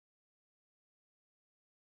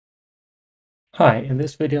Hi, in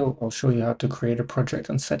this video, I'll show you how to create a project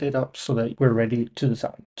and set it up so that we're ready to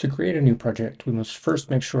design. To create a new project, we must first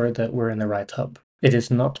make sure that we're in the right hub. It is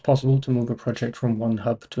not possible to move a project from one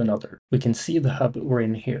hub to another. We can see the hub we're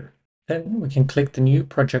in here. Then we can click the New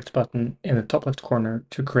Project button in the top left corner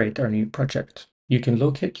to create our new project. You can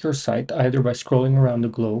locate your site either by scrolling around the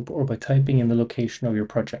globe or by typing in the location of your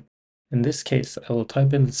project. In this case, I will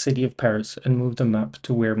type in the city of Paris and move the map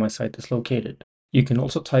to where my site is located. You can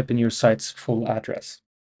also type in your site's full address.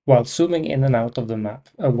 While zooming in and out of the map,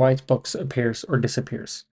 a white box appears or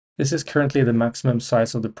disappears. This is currently the maximum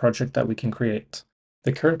size of the project that we can create.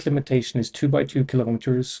 The current limitation is 2 by 2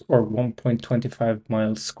 kilometers or 1.25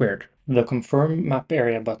 miles squared. The Confirm Map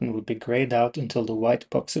Area button will be grayed out until the white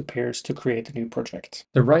box appears to create a new project.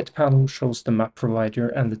 The right panel shows the map provider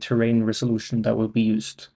and the terrain resolution that will be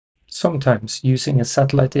used. Sometimes using a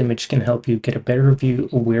satellite image can help you get a better view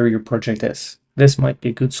of where your project is. This might be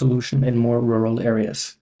a good solution in more rural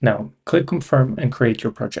areas. Now, click Confirm and create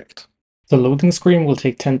your project. The loading screen will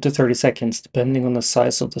take 10 to 30 seconds depending on the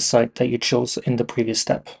size of the site that you chose in the previous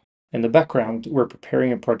step. In the background, we're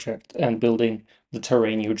preparing a project and building the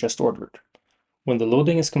terrain you just ordered. When the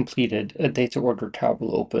loading is completed, a Data Order tab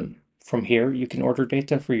will open. From here, you can order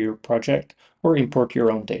data for your project or import your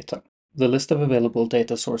own data. The list of available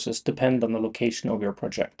data sources depend on the location of your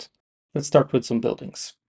project. Let's start with some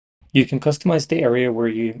buildings. You can customize the area where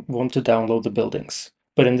you want to download the buildings,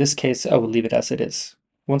 but in this case I will leave it as it is.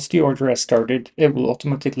 Once the order has started, it will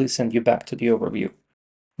automatically send you back to the overview.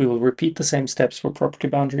 We will repeat the same steps for property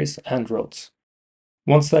boundaries and roads.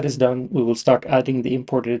 Once that is done, we will start adding the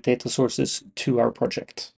imported data sources to our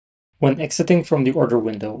project. When exiting from the order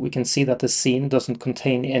window, we can see that the scene doesn't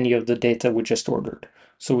contain any of the data we just ordered,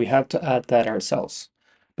 so we have to add that ourselves.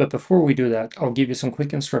 But before we do that, I'll give you some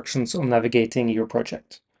quick instructions on navigating your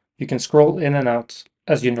project. You can scroll in and out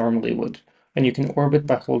as you normally would, and you can orbit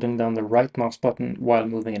by holding down the right mouse button while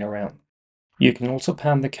moving it around. You can also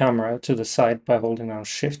pan the camera to the side by holding down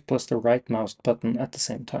Shift plus the right mouse button at the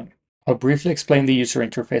same time. I'll briefly explain the user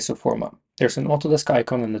interface of Forma. There's an Autodesk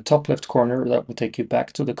icon in the top left corner that will take you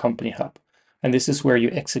back to the company hub, and this is where you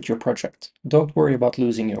exit your project. Don't worry about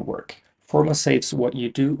losing your work. Forma saves what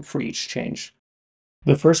you do for each change.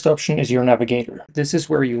 The first option is your navigator. This is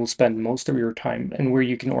where you will spend most of your time and where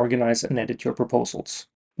you can organize and edit your proposals.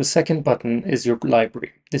 The second button is your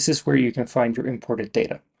library. This is where you can find your imported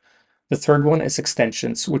data. The third one is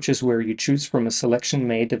extensions, which is where you choose from a selection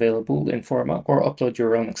made available in Forma or upload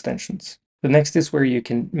your own extensions. The next is where you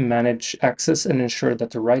can manage access and ensure that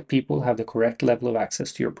the right people have the correct level of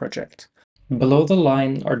access to your project. Below the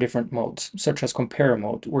line are different modes, such as Compare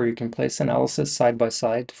mode, where you can place analysis side by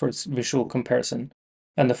side for its visual comparison,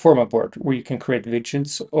 and the Forma board, where you can create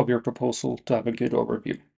widgets of your proposal to have a good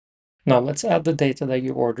overview. Now let's add the data that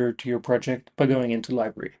you ordered to your project by going into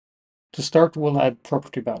Library. To start, we'll add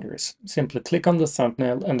property boundaries. Simply click on the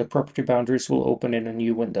thumbnail and the property boundaries will open in a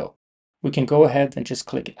new window. We can go ahead and just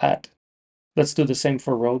click Add. Let's do the same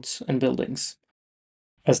for roads and buildings.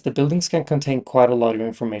 As the buildings can contain quite a lot of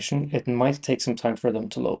information, it might take some time for them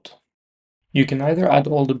to load. You can either add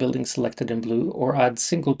all the buildings selected in blue or add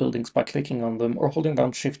single buildings by clicking on them or holding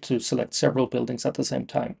down Shift to select several buildings at the same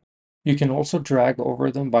time. You can also drag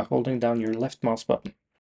over them by holding down your left mouse button.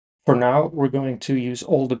 For now, we're going to use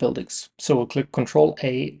all the buildings. So we'll click Ctrl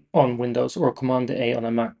A on Windows or Command A on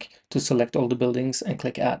a Mac to select all the buildings and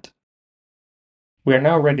click Add. We are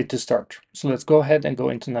now ready to start. So let's go ahead and go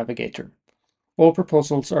into Navigator. All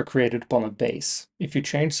proposals are created upon a base. If you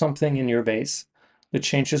change something in your base, the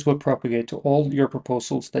changes will propagate to all your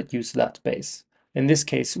proposals that use that base. In this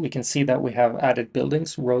case, we can see that we have added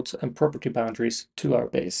buildings, roads, and property boundaries to our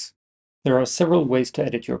base. There are several ways to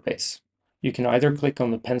edit your base. You can either click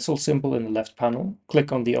on the pencil symbol in the left panel,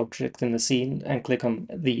 click on the object in the scene, and click on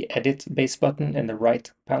the Edit Base button in the right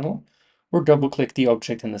panel, or double-click the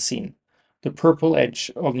object in the scene. The purple edge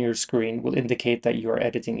on your screen will indicate that you are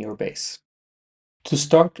editing your base. To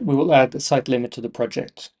start, we will add a site limit to the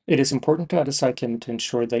project. It is important to add a site limit to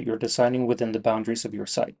ensure that you're designing within the boundaries of your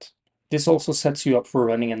site. This also sets you up for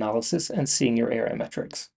running analysis and seeing your area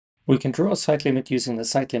metrics. We can draw a site limit using the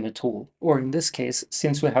site limit tool, or in this case,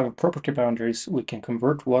 since we have property boundaries, we can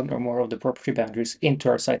convert one or more of the property boundaries into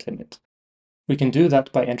our site limit. We can do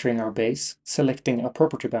that by entering our base, selecting a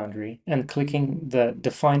property boundary, and clicking the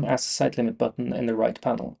Define as Site Limit button in the right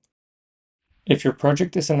panel. If your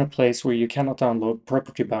project is in a place where you cannot download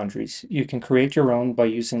property boundaries, you can create your own by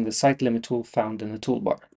using the Site Limit tool found in the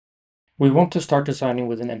toolbar. We want to start designing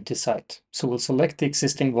with an empty site, so we'll select the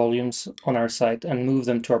existing volumes on our site and move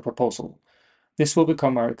them to our proposal. This will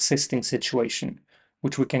become our existing situation,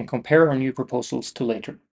 which we can compare our new proposals to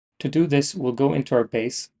later. To do this, we'll go into our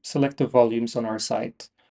base, select the volumes on our site,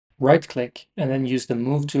 right-click, and then use the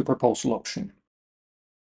Move to Proposal option.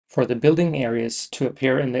 For the building areas to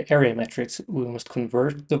appear in the area metrics, we must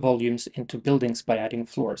convert the volumes into buildings by adding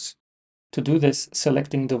floors. To do this,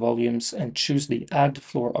 selecting the volumes and choose the Add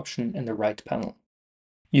Floor option in the right panel.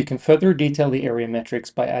 You can further detail the area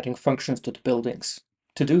metrics by adding functions to the buildings.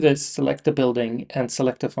 To do this, select the building and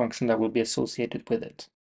select a function that will be associated with it.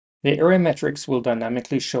 The area metrics will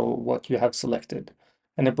dynamically show what you have selected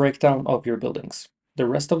and a breakdown of your buildings. The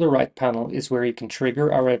rest of the right panel is where you can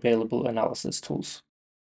trigger our available analysis tools.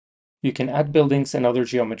 You can add buildings and other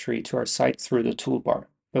geometry to our site through the toolbar,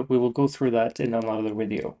 but we will go through that in another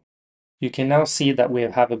video. You can now see that we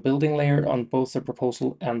have a building layer on both the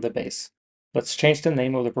proposal and the base. Let's change the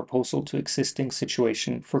name of the proposal to Existing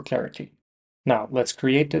Situation for clarity. Now, let's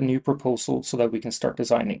create a new proposal so that we can start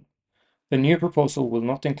designing. The new proposal will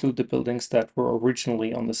not include the buildings that were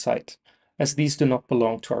originally on the site, as these do not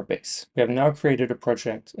belong to our base. We have now created a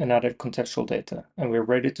project and added contextual data, and we are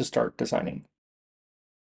ready to start designing.